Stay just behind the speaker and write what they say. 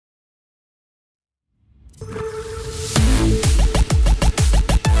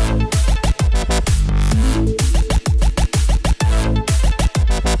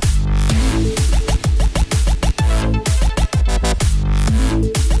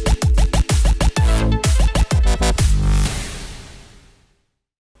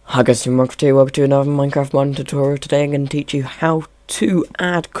Hi guys, CJMinecraft here. Welcome to another Minecraft modding tutorial. Today I'm going to teach you how to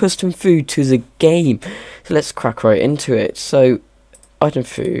add custom food to the game. So let's crack right into it. So, item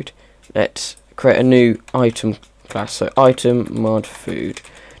food. Let's create a new item class. So item mod food.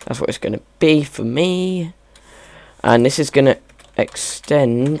 That's what it's going to be for me. And this is going to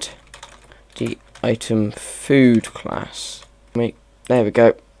extend the item food class. There we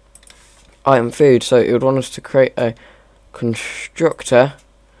go. Item food. So it would want us to create a constructor.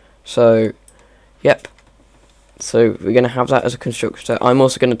 So, yep. So we're going to have that as a constructor. I'm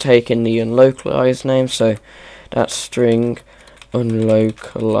also going to take in the unlocalized name. So that's string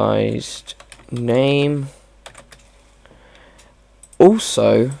unlocalized name.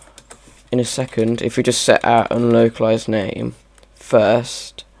 Also, in a second, if we just set our unlocalized name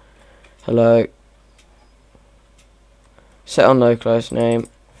first, hello, set unlocalized name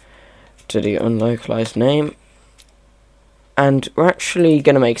to the unlocalized name. And we're actually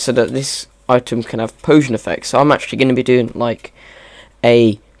going to make so that this item can have potion effects. So I'm actually going to be doing like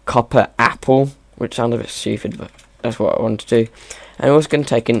a copper apple, which sounds a bit stupid, but that's what I want to do. And I'm also going to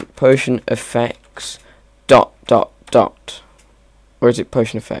take in potion effects ... Or is it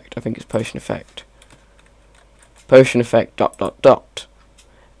potion effect? I think it's potion effect. Potion effect ...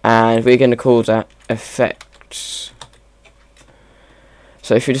 And we're going to call that effects.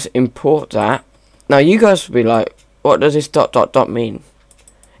 So if you just import that. Now you guys will be like, what does this ... mean?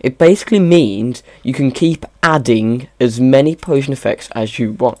 It basically means you can keep adding as many potion effects as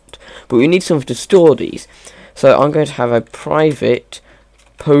you want. But we need something to store these. So I'm going to have a private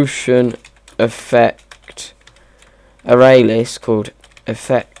potion effect array list called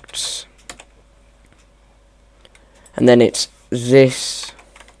effects. And then it's this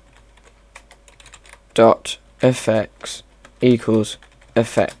dot effects equals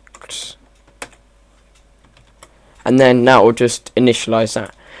effects. And then now we'll just initialize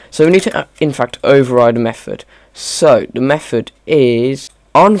that. So we need to in fact override a method. So the method is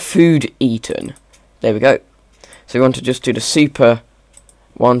on food eaten. There we go. So we want to just do the super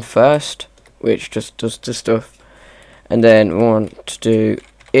one first, which just does the stuff. And then we want to do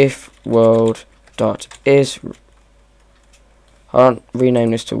if world dot is. I'll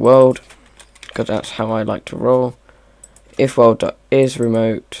rename this to world because that's how I like to roll. If world dot is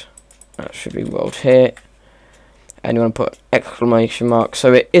remote, that should be world here. And you want to put exclamation mark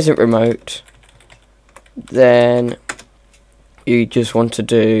so it isn't remote. Then you just want to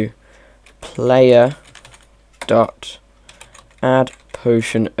do player dot add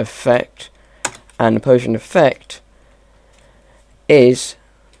potion effect, and the potion effect is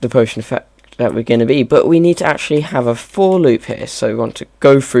the potion effect that we're going to be, but we need to actually have a for loop here. So we want to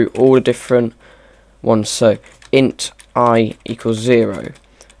go through all the different ones. So int I equals 0.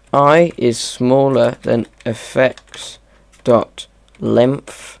 I is smaller than effects dot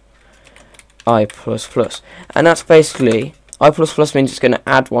length I plus plus, and that's basically I plus plus means it's going to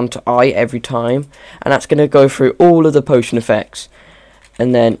add one to I every time, and that's going to go through all of the potion effects.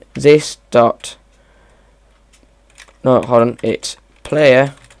 And then this dot it's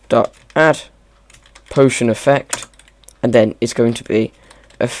player dot add potion effect, and then it's going to be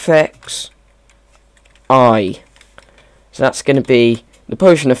effects I. So that's going to be the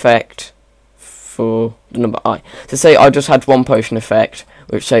potion effect for the number I. So say I just had one potion effect,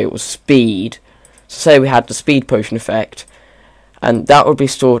 which say it was speed. So say we had the speed potion effect, and that would be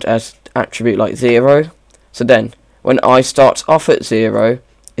stored as attribute like 0. So then when I starts off at 0,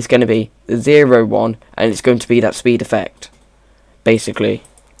 it's going to be 0, 1, and it's going to be that speed effect. Basically,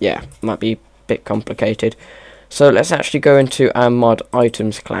 yeah, might be a bit complicated. So let's actually go into our mod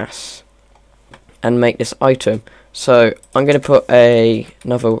items class and make this item. So I'm going to put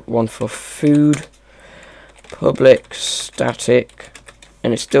another one for food, public static,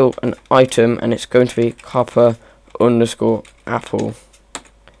 and it's still an item, and it's going to be copper underscore apple.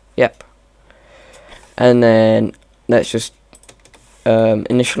 Yep. And then let's just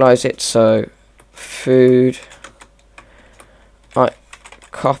initialize it. So food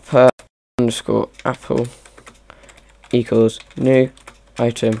copper underscore apple equals new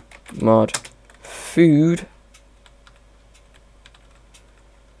item mod food.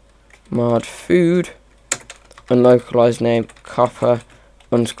 Mod food unlocalized name copper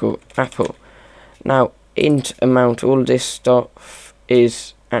underscore apple. Now int amount, all of this stuff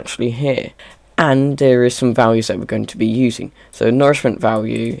is actually here, and there is some values that we're going to be using. So nourishment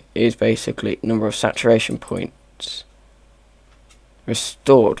value is basically number of saturation points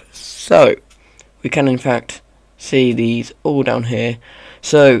restored. So we can in fact see these all down here.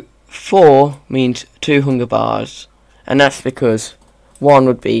 So 4 means 2 hunger bars, and that's because 1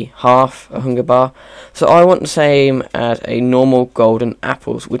 would be half a hunger bar. So I want the same as a normal golden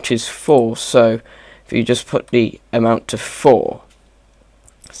apples, which is 4. So if you just put the amount to 4.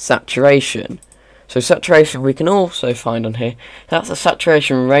 Saturation. So saturation we can also find on here. That's the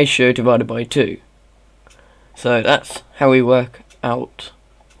saturation ratio divided by 2. So that's how we work out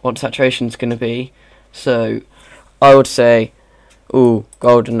what saturation is going to be. So I would say, ooh,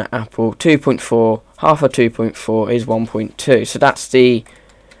 golden apple 2.4, half of 2.4 is 1.2. So that's the,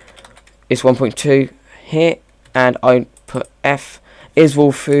 it's 1.2 here, and I put F. Is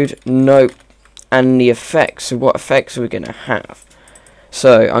wolf food? No. And the effects, so what effects are we going to have?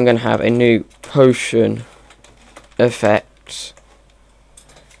 So I'm going to have a new potion effect,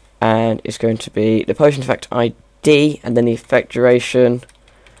 and it's going to be the potion effect ID, and then the effect duration,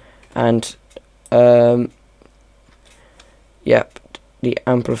 and yep, the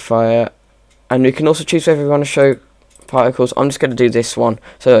amplifier, and we can also choose whether we want to show particles. I'm just going to do this one.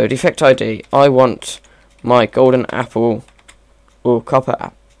 So the effect ID, I want my golden apple or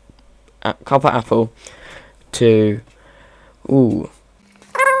copper apple to, ooh,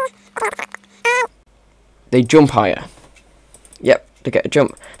 they jump higher. Yep, they get a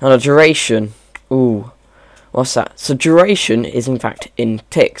jump. Now the duration, ooh, what's that? So duration is in fact in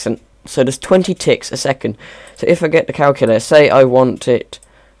ticks, and so there's 20 ticks a second. So if I get the calculator, say I want it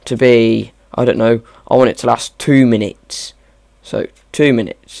to be, I don't know, I want it to last 2 minutes. So 2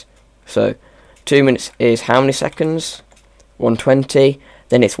 minutes. So 2 minutes is how many seconds? 120.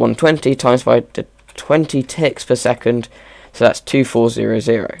 Then it's 120 times by the 20 ticks per second. So that's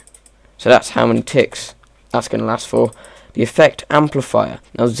 2400. So that's how many ticks that's going to last for. The effect amplifier.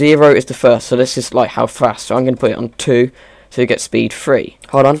 Now 0 is the first, so this is like how fast. So I'm going to put it on 2, so you get speed 3.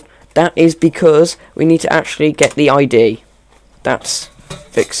 Hold on. That is because we need to actually get the ID. That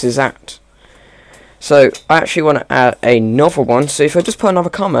fixes that. So I actually want to add another one. So if I just put another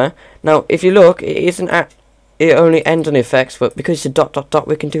comma, now if you look, it isn't at, it only ends on the effects, but because it's a dot dot dot,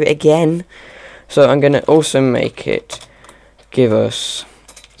 we can do it again. So I'm going to also make it give us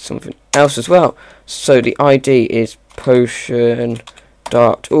something else as well. So the ID is potion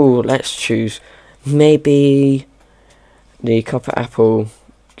dot, ooh, let's choose maybe the copper apple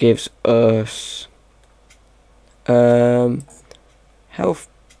gives us health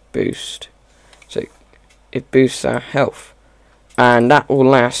boost. So it boosts our health, and that will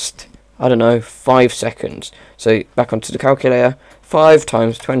last, I don't know, 5 seconds. So back onto the calculator, 5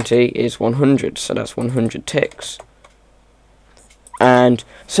 times 20 is 100, so that's 100 ticks. And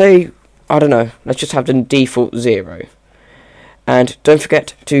say, I don't know, let's just have the default 0. And don't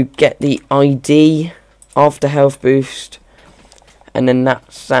forget to get the ID of the health boost, and then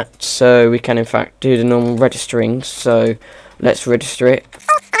that's that. So we can in fact do the normal registering. So let's register it,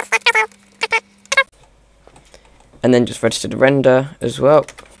 and then just register the render as well.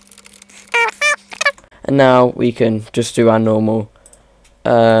 And now we can just do our normal,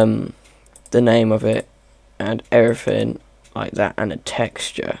 the name of it and everything like that, and a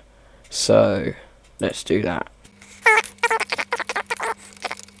texture. So let's do that.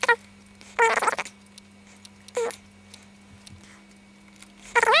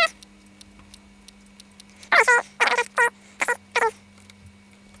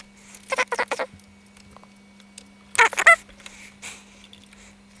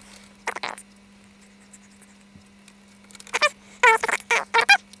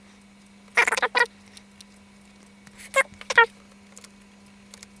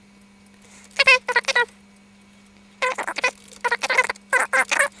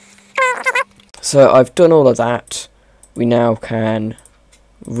 So I've done all of that. We now can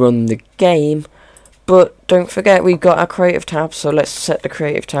run the game, but don't forget we've got our creative tab. So let's set the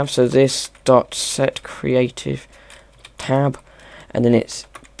creative tab. So this dot set creative tab, and then it's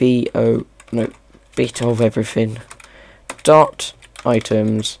bit of everything dot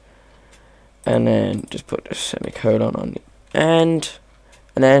items, and then just put a semicolon on the end,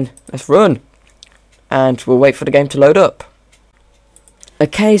 and then let's run, and we'll wait for the game to load up.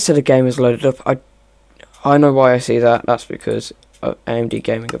 Okay, so the game is loaded up. I know why I see that. That's because of AMD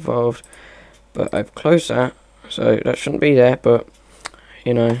Gaming Evolved. But I've closed that, so that shouldn't be there. But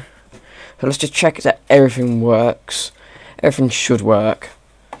you know, so let's just check that everything works. Everything should work.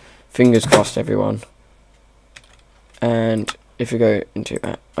 Fingers crossed, everyone. And if we go into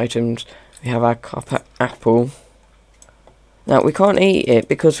items, we have our copper apple. Now we can't eat it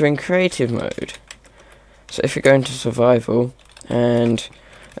because we're in creative mode. So if we go into survival and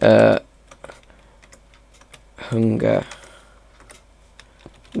hunger,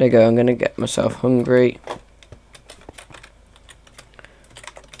 there you go, I'm gonna get myself hungry.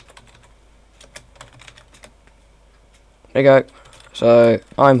 There you go, So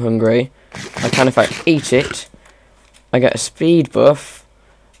I'm hungry. I can in fact eat it. I get a speed buff,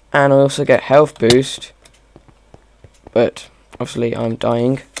 and I also get health boost. But obviously I'm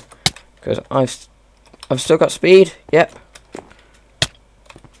dying because I've still got speed. Yep.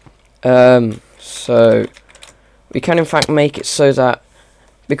 So we can in fact make it so that,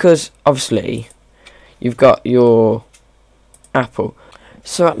 because obviously you've got your apple,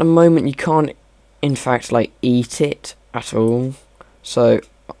 so at the moment you can't in fact like eat it at all. So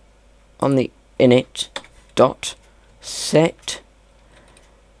on the init dot set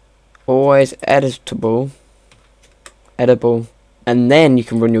always edible, and then you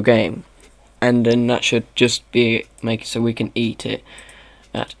can run your game, and then that should just be make it so we can eat it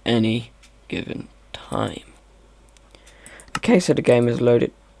at any given time. Okay, so the game is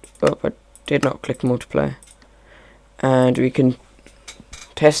loaded up. I did not click multiplayer, and we can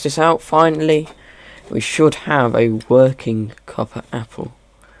test this out. Finally, we should have a working copper apple.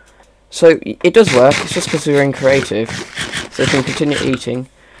 So it does work. It's just because we're in creative, so we can continue eating.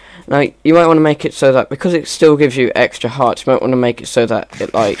 Now you might want to make it so that, because it still gives you extra hearts, you might want to make it so that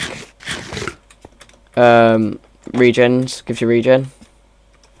it like regens, gives you regen.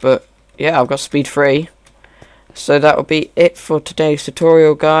 But yeah, I've got speed 3. So that will be it for today's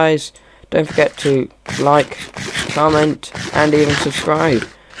tutorial, guys. Don't forget to like, comment, and even subscribe.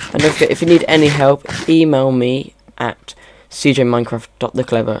 And don't forget, if you need any help, email me at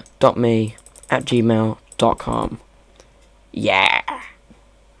cjminecraft.theclever.me@gmail.com. Yeah,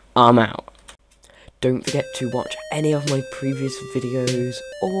 I'm out. Don't forget to watch any of my previous videos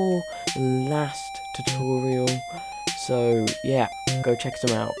or last tutorial. So yeah, go check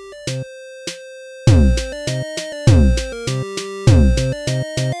them out.